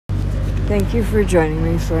Thank you for joining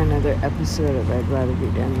me for another episode of I'd Rather Be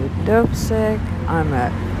Done with Dope Sick. I'm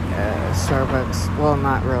at Starbucks. Well,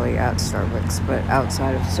 not really at Starbucks, but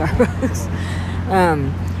outside of Starbucks.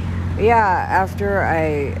 After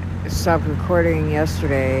I stopped recording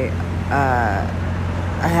yesterday,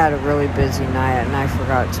 I had a really busy night and I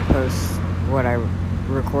forgot to post what I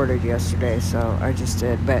recorded yesterday, so I just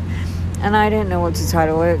did. And I didn't know what to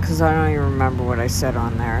title it because I don't even remember what I said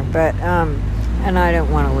on there. And I didn't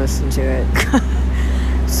want to listen to it.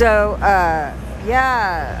 So,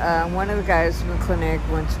 one of the guys from the clinic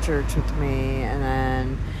went to church with me,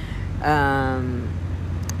 and then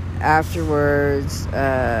afterwards,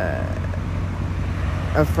 a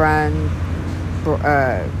friend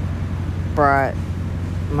brought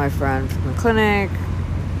my friend from the clinic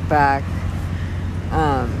back.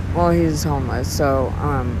 He's homeless, so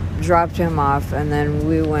dropped him off, and then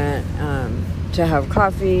we went to have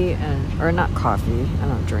coffee, or not coffee. I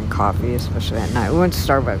don't drink coffee, especially at night. We went to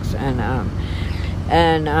Starbucks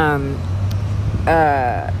and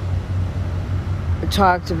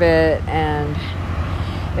talked a bit, and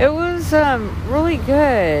it was really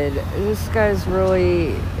good. This guy's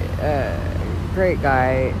really great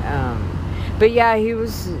guy. But yeah, he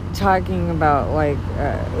was talking about I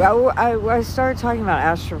started talking about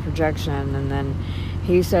astral projection, and then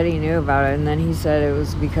he said he knew about it, and then he said it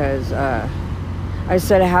was because I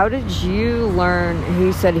said, how did you learn?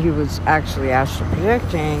 He said he was actually astral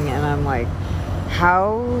projecting, and I'm like,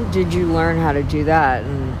 how did you learn how to do that?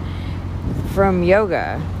 And from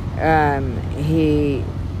yoga. He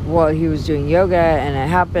was doing yoga, and it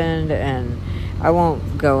happened, and I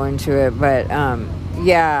won't go into it, but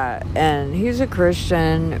and he's a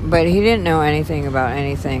Christian, but he didn't know anything about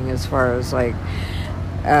anything as far as the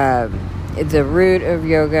root of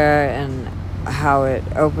yoga and how it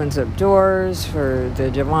opens up doors for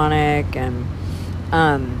the demonic. And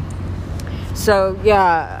I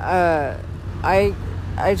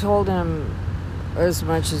told him as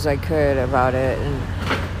much as I could about it,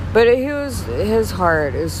 but his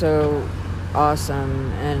heart is so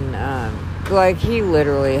awesome, and he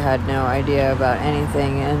literally had no idea about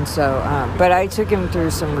anything, and so but I took him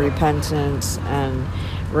through some repentance and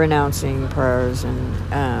renouncing prayers, and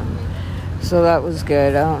so that was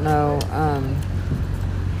good. I don't know.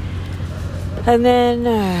 And then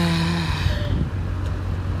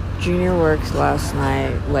Junior worked last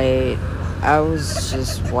night late. I was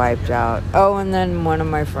just wiped out. Oh, and then one of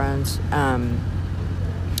my friends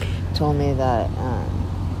told me that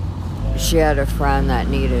she had a friend that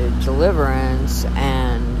needed deliverance,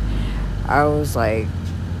 and I was like,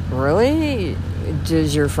 really?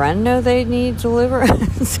 Does your friend know they need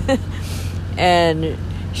deliverance? And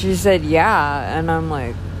she said, yeah. And I'm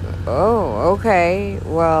like, oh, okay.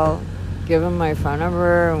 Well, give him my phone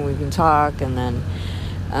number and we can talk, and then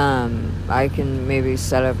I can maybe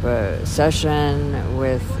set up a session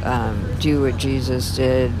with Do What Jesus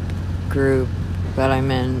Did group that I'm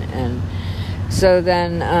in. And so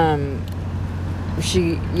then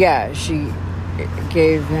she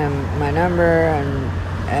gave him my number and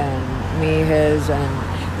me his, and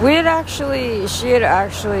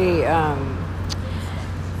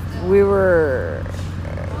we were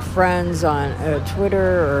friends on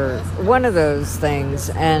Twitter or one of those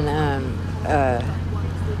things, and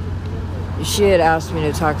she had asked me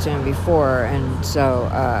to talk to him before, and so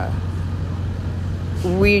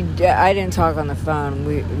I didn't talk on the phone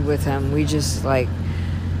with him. We just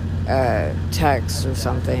text or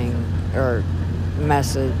something, or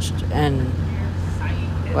messaged, and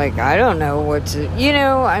I don't know what to,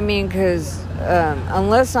 because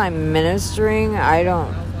unless I'm ministering,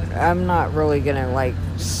 I'm not really gonna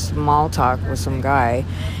small talk with some guy.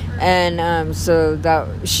 And so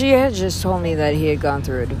that she had just told me that he had gone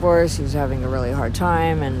through a divorce, he was having a really hard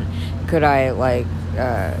time, and could I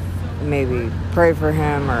maybe pray for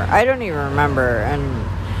him, or I don't even remember. And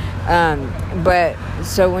but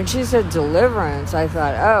so when she said deliverance, I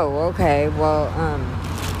thought, oh, okay, well,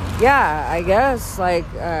 I guess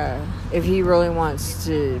if he really wants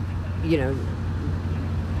to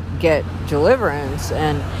get deliverance.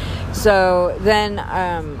 And so then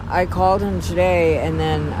I called him today, and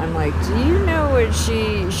then I'm like, do you know what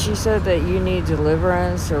she said, that you need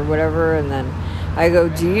deliverance or whatever? And then I go,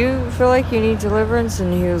 do you feel like you need deliverance?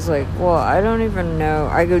 And he was like, well, I don't even know.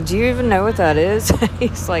 I go, do you even know what that is?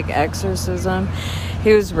 He's like, exorcism.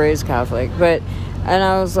 He was raised Catholic, and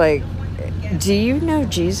I was like, do you know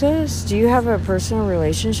Jesus? Do you have a personal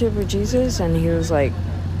relationship with Jesus? And he was like,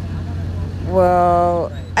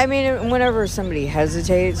 well, I mean, whenever somebody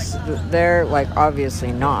hesitates, they're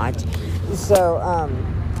obviously not. So,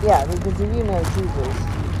 because if you know Jesus,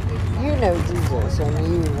 you know Jesus, and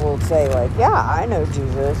you will say, like, yeah, I know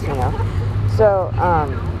Jesus, you know. So,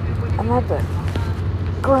 I'm at the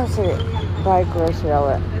grocery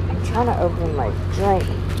outlet. I'm trying to open my drink.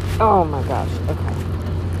 Oh my gosh, okay.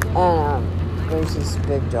 And, there's this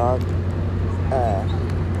big dog,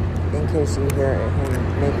 in case you hear him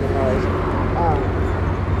making noise.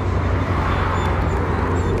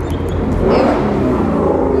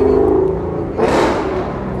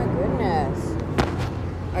 My goodness.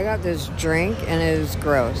 I got this drink and it is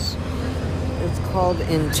gross. It's called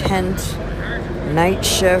Intent Night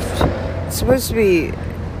Shift. It's supposed to be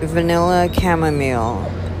vanilla chamomile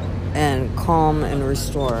and calm and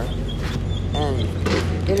restore. And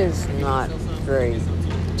it is not very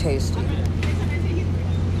tasty.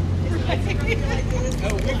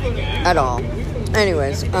 At all.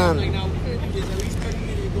 Anyways, so,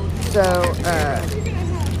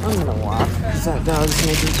 I'm gonna walk because that dog's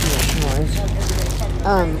making too much noise.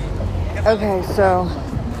 Okay,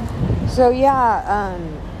 so yeah,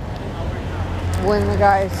 when the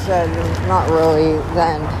guy said not really,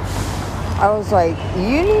 then I was like,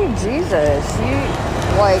 you need Jesus.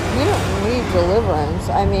 You don't need deliverance.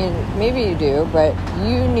 I mean, maybe you do, but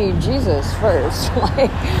you need Jesus first.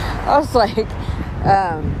 Like, I was like,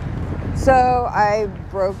 so I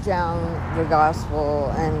broke down the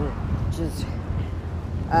gospel and just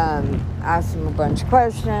asked him a bunch of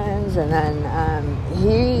questions, and then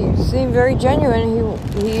he seemed very genuine.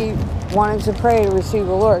 He wanted to pray to receive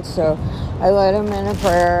the Lord, so I led him in a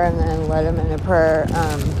prayer, and then led him in a prayer,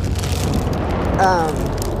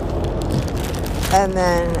 and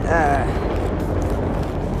then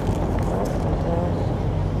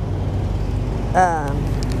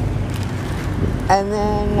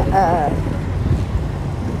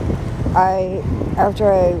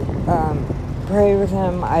after I prayed with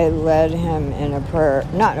him, I led him in a prayer,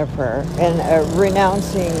 in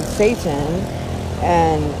renouncing Satan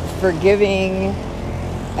and forgiving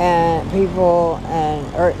and people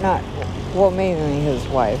mainly his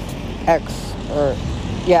wife,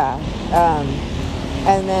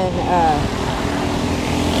 and then,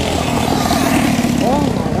 oh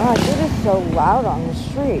my God, it is so loud on the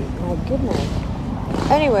street, my goodness.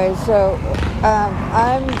 Anyway, so,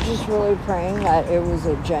 I'm just really praying that it was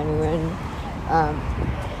a genuine,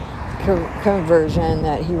 conversion,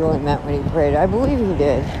 that he really meant when he prayed. I believe he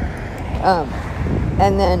did.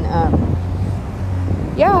 And then,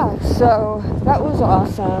 yeah, so that was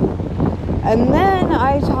awesome. And then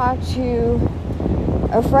I talked to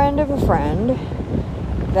a friend of a friend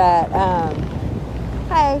that,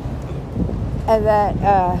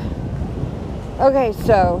 okay,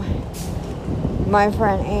 so my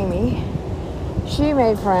friend Amy, she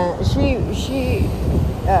made friends, she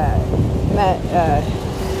met,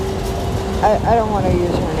 I don't want to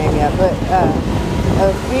use her name yet, but,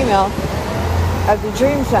 a female at the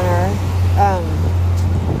Dream Center,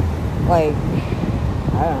 like,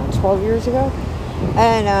 I don't know, 12 years ago,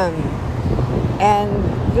 and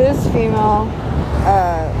this female,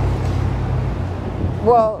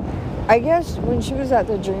 well, I guess when she was at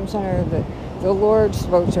the Dream Center, the Lord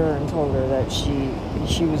spoke to her and told her that she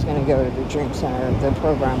was going to go to the Dream Center, the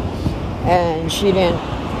program, and she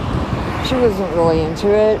wasn't really into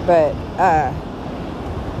it, but,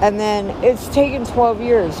 and then it's taken 12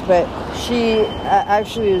 years, but she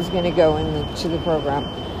actually is going to go into the program,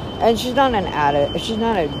 and she's not an addict, she's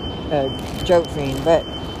not a joke fiend, but,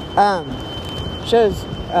 she has,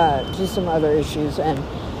 just some other issues, and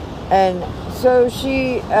so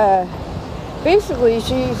she, basically,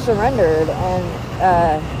 she surrendered, and,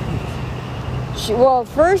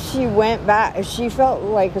 first she went back. She felt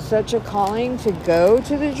like such a calling to go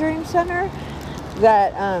to the Dream Center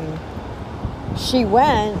that, she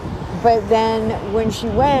went, but then when she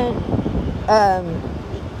went,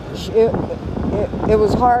 it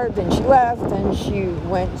was hard, then she left, then she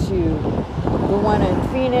went to the one in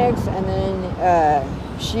Phoenix, and then,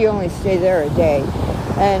 she only stayed there a day,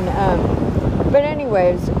 and, but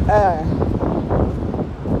anyways,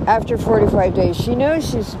 after 45 days, she knows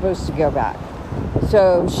she's supposed to go back.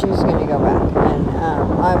 So she's going to go back. And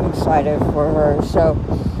I'm excited for her. So,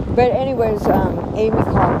 but anyways, Amy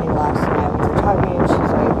called me last night. We were talking, and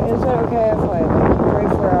she's like, is it okay if I pray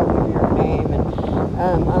for her? I'll give you her name.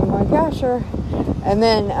 And I'm like, yeah, sure. And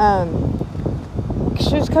then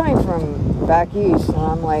she was coming from back east. And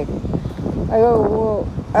I'm like, I go, well,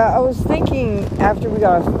 I was thinking after we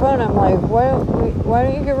got off the phone, I'm like, why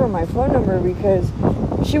don't you give her my phone number, because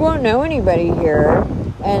she won't know anybody here,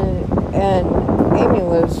 and Amy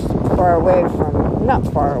lives far away from, not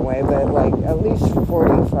far away, but like at least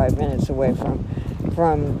 45 minutes away from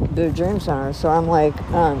from the Dream Center. So I'm like,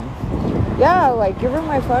 yeah, like, give her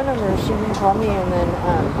my phone number. She can call me, and then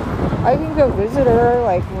I can go visit her,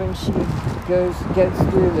 like, when she gets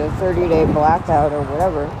through the 30-day blackout or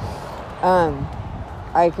whatever.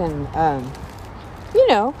 I can,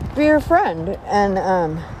 be her friend, and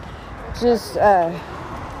just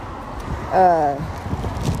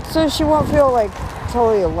so she won't feel like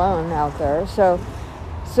totally alone out there. So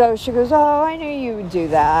she goes, oh, I knew you would do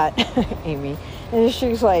that, Amy. And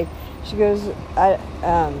she goes,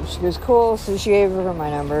 cool. So she gave her my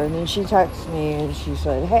number, and then she texted me, and she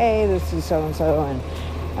said, hey, this is so-and-so, and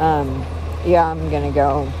yeah, I'm gonna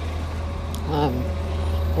go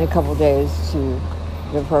in a couple days to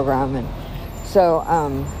the program. And so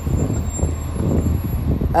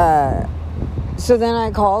so then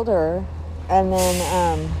I called her, and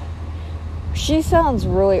then she sounds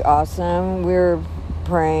really awesome. We were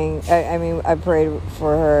praying. I prayed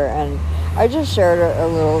for her, and I just shared a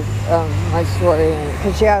little my story,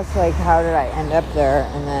 because she asked, like, how did I end up there,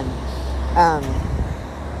 and then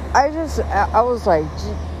I was like,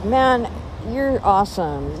 man, you're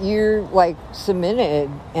awesome. You're, like, submitted,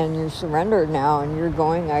 and you're surrendered now, and you're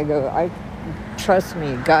going. Trust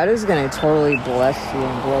me, God is going to totally bless you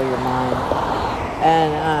and blow your mind.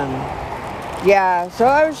 And yeah, so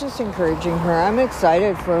I was just encouraging her. I'm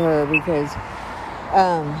excited for her, because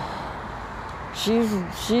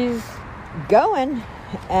she's going.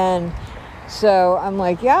 And so I'm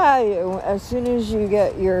like, yeah, as soon as you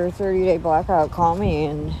get your 30-day blackout, call me,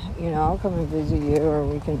 and I'll come and visit you, or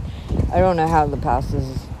we can, I don't know how the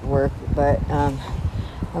passes work, but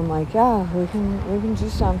I'm like, yeah, we can do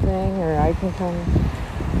something, or I can come.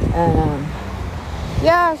 And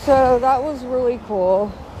yeah, so that was really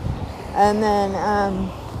cool. And then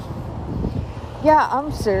yeah,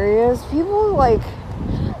 I'm serious. People, like,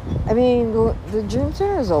 the Dream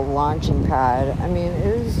Center is a launching pad. It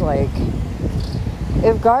is like,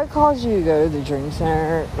 if God calls you to go to the Dream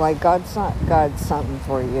Center, like, God's something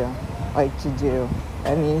for you, like, to do.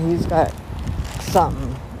 He's got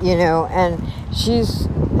something, and she was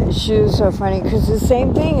so funny, because the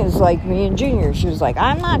same thing is like me and Junior. She was like,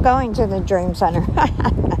 I'm not going to the Dream Center.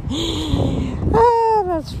 Oh,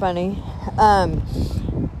 that's funny.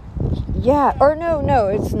 Yeah, or no,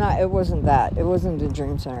 it's not. It wasn't that. It wasn't the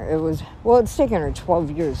Dream Center. It was, well, it's taken her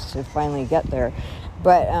 12 years to finally get there.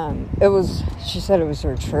 But she said it was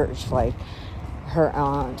her church, like her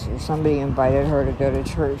aunt or somebody invited her to go to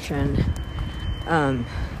church, and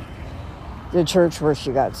the church where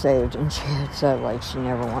she got saved, and she had said, like, she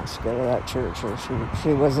never wants to go to that church, or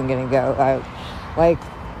she wasn't going to go.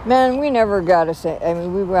 Man, we never got to say,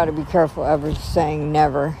 we've got to be careful ever saying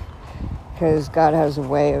never, because God has a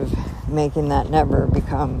way of making that never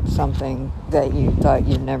become something that you thought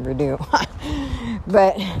you'd never do.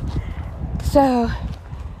 But, so,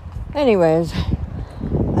 anyways,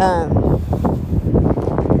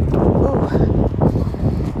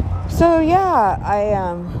 so yeah,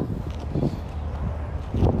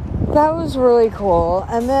 that was really cool.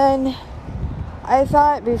 And then I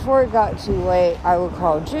thought before it got too late, I would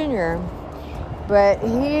call Junior, but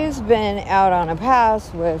he's been out on a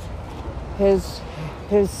pass with his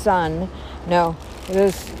son. No,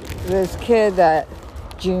 this kid that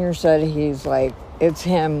Junior said he's like, it's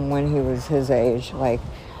him when he was his age. Like,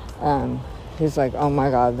 he's like, oh my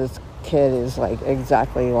God, this kid is like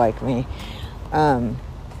exactly like me.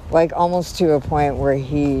 Like, almost to a point where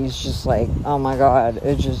he's just like, oh my God,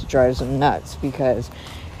 it just drives him nuts, because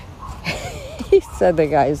he said the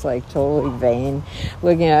guy's like totally vain,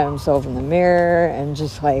 looking at himself in the mirror, and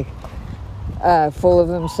just like full of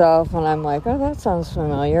himself. And I'm like, oh, that sounds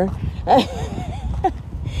familiar.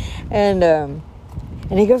 And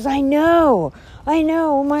he goes, I know,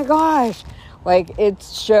 oh my gosh. Like,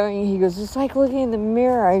 it's showing, he goes, it's like looking in the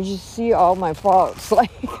mirror, I just see all my faults.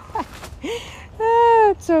 Like,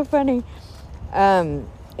 it's so funny.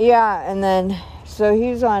 Yeah, and then, so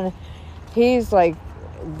he's like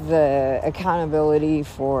the accountability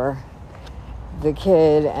for the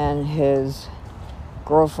kid and his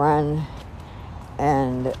girlfriend,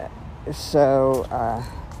 and so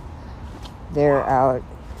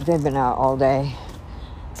they've been out all day,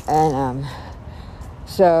 and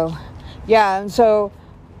so yeah, and so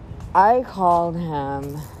I called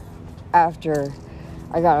him after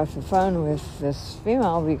I got off the phone with this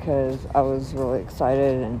female, because I was really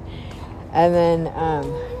excited, and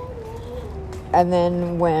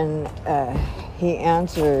then when he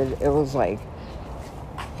answered, it was like,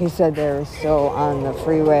 he said they were still on the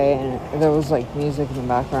freeway, and there was like music in the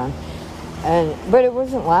background, but it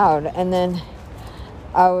wasn't loud. And then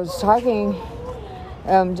I was talking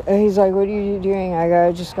He's like, what are you doing?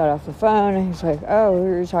 I just got off the phone. And he's like, oh, who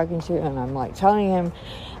are you talking to? And I'm like telling him.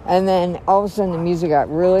 And then all of a sudden the music got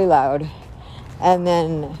really loud. And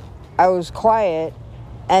then I was quiet.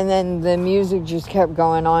 And then the music just kept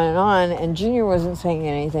going on and on. And Junior wasn't saying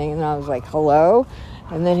anything. And I was like, hello?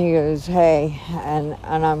 And then he goes, hey. And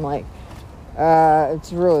I'm like,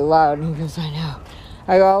 it's really loud. And he goes, I know.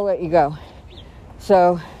 I go, I'll let you go.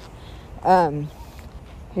 So,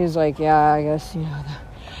 he was like, yeah, I guess, you know.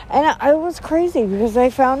 And I was crazy because I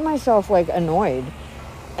found myself, like, annoyed.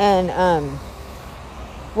 And,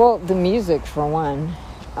 well, the music, for one.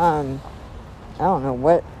 I don't know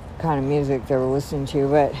what kind of music they were listening to,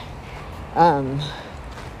 but,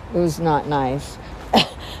 it was not nice.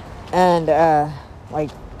 And,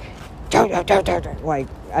 like, I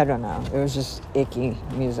don't know. It was just icky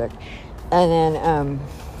music. And then,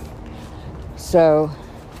 so...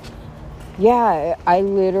 yeah, I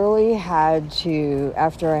literally had to,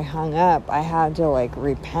 after I hung up, I had to, like,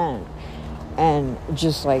 repent and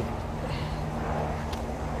just, like,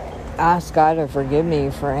 ask God to forgive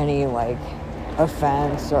me for any, like,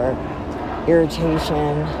 offense or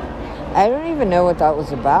irritation. I don't even know what that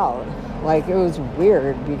was about. Like, it was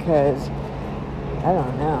weird because, I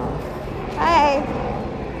don't know. Hi!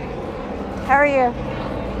 How are you?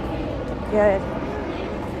 Good.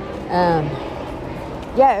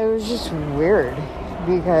 Yeah, it was just weird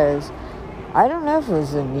because I don't know if it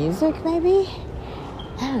was the music, maybe.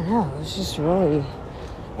 I don't know. It was just really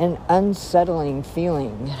an unsettling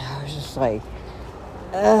feeling. And I was just like,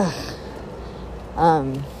 ugh.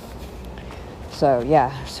 So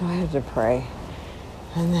yeah, so I had to pray.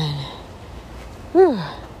 And then,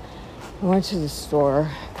 I went to the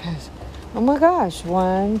store because, oh my gosh,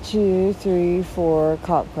 1, 2, 3, 4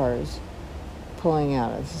 cop cars pulling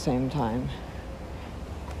out at the same time.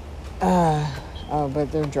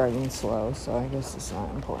 But they're driving slow, so I guess it's not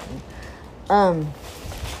important.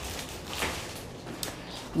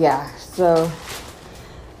 Yeah, so,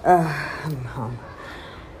 I'm home.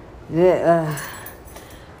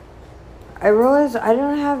 I realized I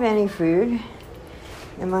don't have any food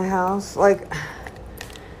in my house, like,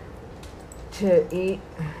 to eat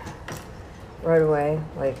right away,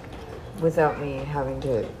 like, without me having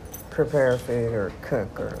to prepare food or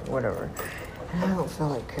cook or whatever. I don't feel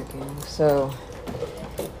like cooking, so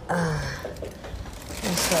I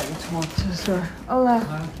decided to walk to the store.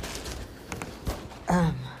 Hola.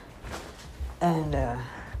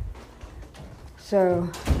 So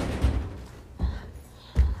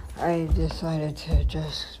I decided to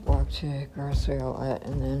just walk to a grocery outlet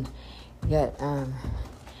and then get a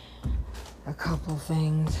couple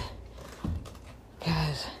things,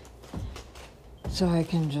 guys, so I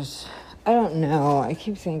can just, I don't know, I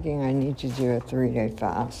keep thinking I need to do a 3-day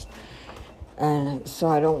fast, and so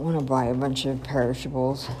I don't want to buy a bunch of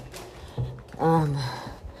perishables.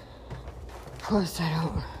 Plus I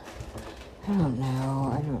don't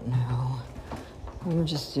know, I'm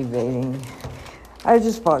just debating. I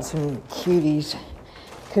just bought some cuties,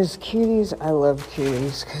 because cuties, I love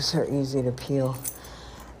cuties, because they're easy to peel,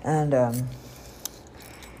 and,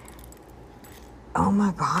 oh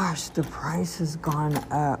my gosh, the price has gone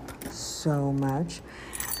up so much.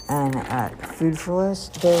 And at Food for Less,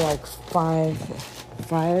 they're like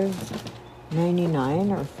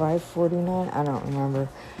 $5.99 or $5.49. I don't remember.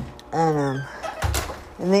 And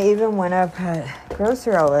they even went up at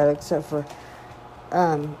Grocery Outlet, except for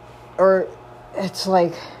or it's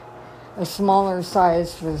like a smaller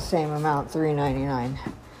size for the same amount, $3.99.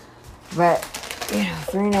 But you know,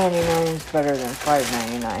 $3.99 is better than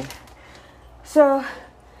 $5.99. So,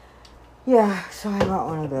 yeah, so I got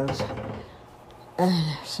one of those,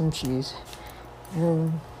 and some cheese,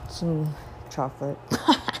 and some chocolate,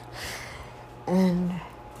 and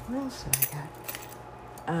what else did I get?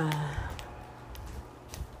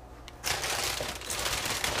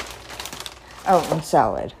 And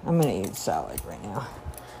salad. I'm gonna eat salad right now.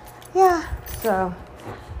 Yeah, so,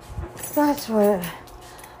 that's what,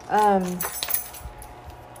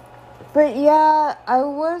 but yeah, I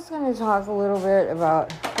was going to talk a little bit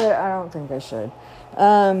about, but I don't think I should.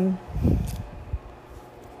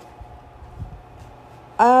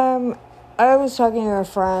 I was talking to a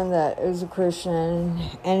friend that is a Christian,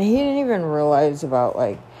 and he didn't even realize about,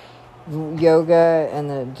 like, yoga and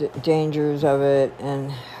the dangers of it,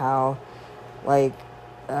 and how, like,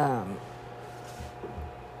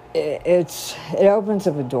 it opens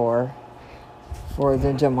up a door for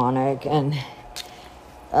the demonic, and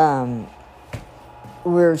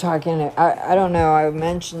we were talking, I don't know, I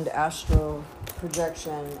mentioned astral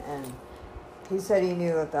projection, and he said he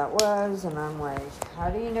knew what that was, and I'm like, how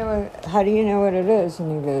do you know what it is?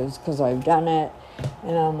 And he goes, because I've done it,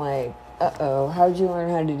 And I'm like, uh-oh, how'd you learn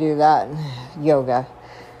how to do that? Yoga.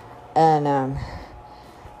 And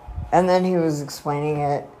then he was explaining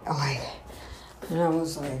it, like, and I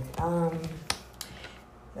was like,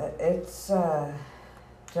 it's,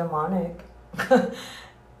 demonic.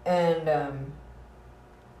 And,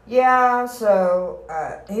 yeah, so,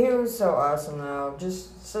 he was so awesome, though.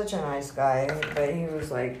 Just such a nice guy. But he was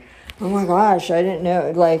like, oh my gosh, I didn't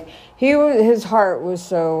know. Like, his heart was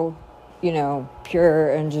so,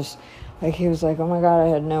 pure and just, like, he was like, oh my God, I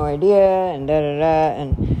had no idea, and da-da-da.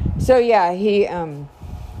 And so, yeah,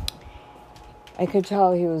 I could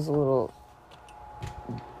tell he was a little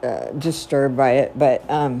disturbed by it. But,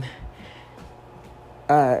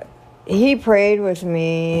 he prayed with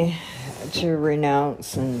me to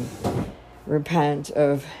renounce and repent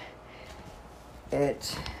of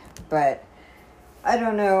it, but I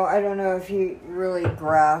don't know if he really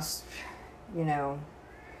grasped,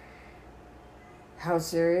 how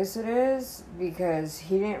serious it is, because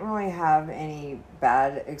he didn't really have any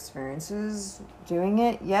bad experiences doing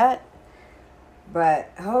it yet,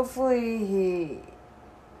 but hopefully he,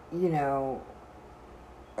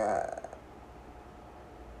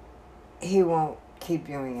 he won't keep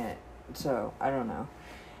doing it. So, I don't know.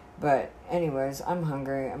 But, anyways, I'm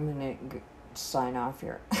hungry. I'm going to sign off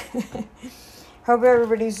here. Hope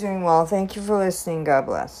everybody's doing well. Thank you for listening. God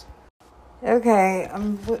bless. Okay,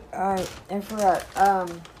 I forgot. I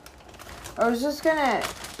was just going to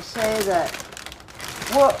say that,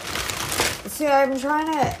 well, see, I'm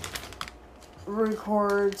trying to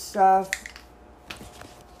record stuff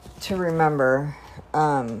to remember,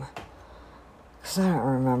 because I don't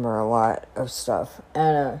remember a lot of stuff.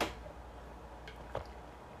 And,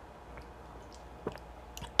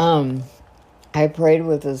 I prayed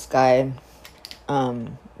with this guy,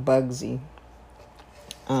 Bugsy.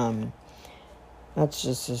 That's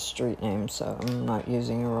just his street name, so I'm not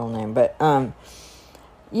using a real name. But,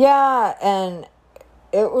 yeah, and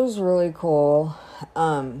it was really cool.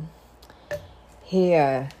 He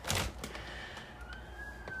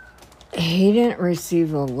didn't receive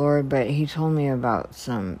the Lord, but he told me about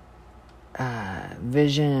some,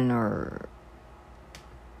 vision or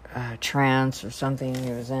trance or something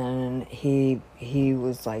he was in, and he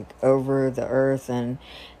was like over the earth, and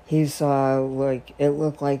he saw, like, it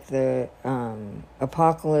looked like the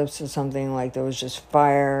apocalypse or something, like there was just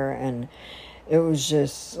fire, and it was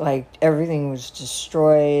just like everything was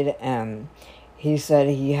destroyed. And he said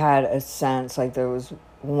he had a sense like there was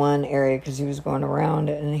one area, because he was going around,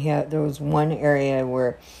 and there was one area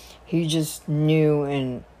where he just knew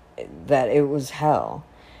and that it was hell.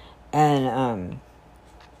 And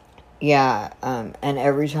and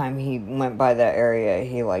every time he went by that area,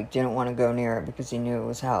 he, like, didn't want to go near it because he knew it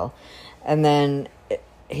was hell. And then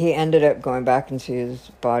he ended up going back into his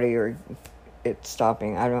body, or it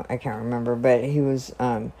stopping. I can't remember, but he was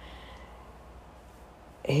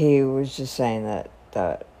just saying that,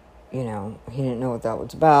 he didn't know what that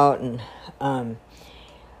was about. And,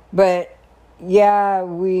 but yeah,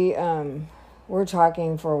 we were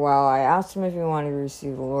talking for a while. I asked him if he wanted to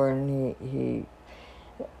receive the Lord, and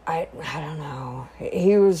I don't know.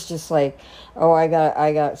 He was just like, oh, I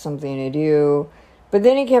got something to do. But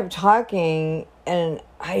then he kept talking, and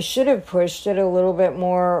I should have pushed it a little bit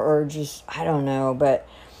more, or just, I don't know. But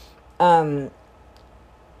at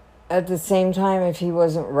the same time, if he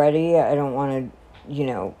wasn't ready, I don't want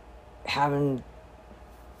to, have him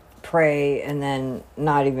pray and then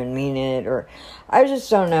not even mean it, or I just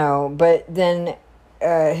don't know. But then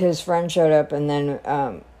his friend showed up, and then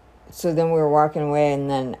so then we were walking away, and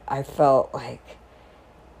then I felt like,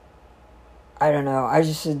 I don't know, I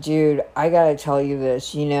just said, dude, I gotta tell you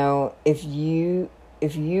this, if you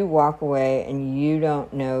walk away and you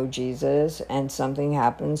don't know Jesus and something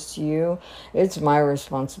happens to you, it's my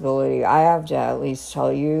responsibility. I have to at least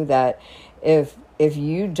tell you that if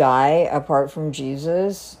you die apart from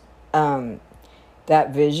Jesus,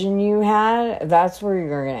 that vision you had, that's where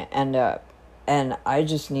you're gonna end up. And I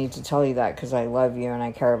just need to tell you that because I love you and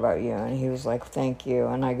I care about you. And he was like, thank you.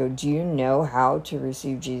 And I go, do you know how to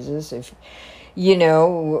receive Jesus? If,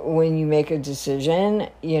 when you make a decision,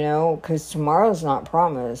 because tomorrow's not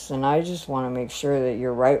promised. And I just want to make sure that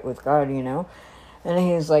you're right with God, And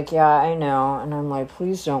he's like, yeah, I know. And I'm like,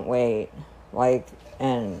 please don't wait.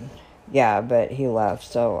 Yeah, but he left.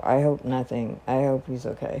 So I hope he's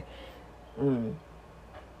okay.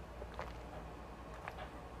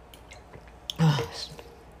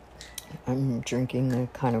 I'm drinking a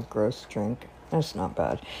kind of gross drink. That's not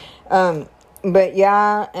bad. But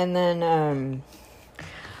yeah, and then,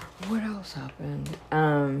 what else happened?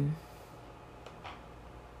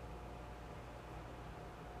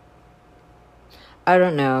 I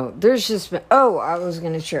don't know. There's just been, oh, I was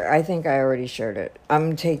going to share. I think I already shared it.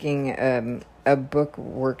 I'm taking a book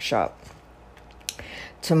workshop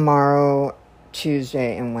tomorrow,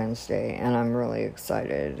 Tuesday, and Wednesday, and I'm really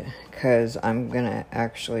excited because I'm going to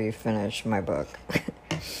actually finish my book.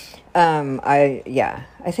 I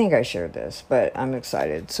think I shared this, but I'm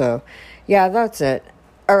excited. So, yeah, that's it.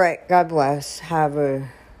 All right, God bless. Have a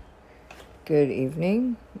good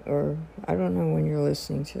evening, or I don't know when you're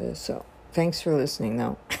listening to this, so thanks for listening,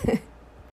 though.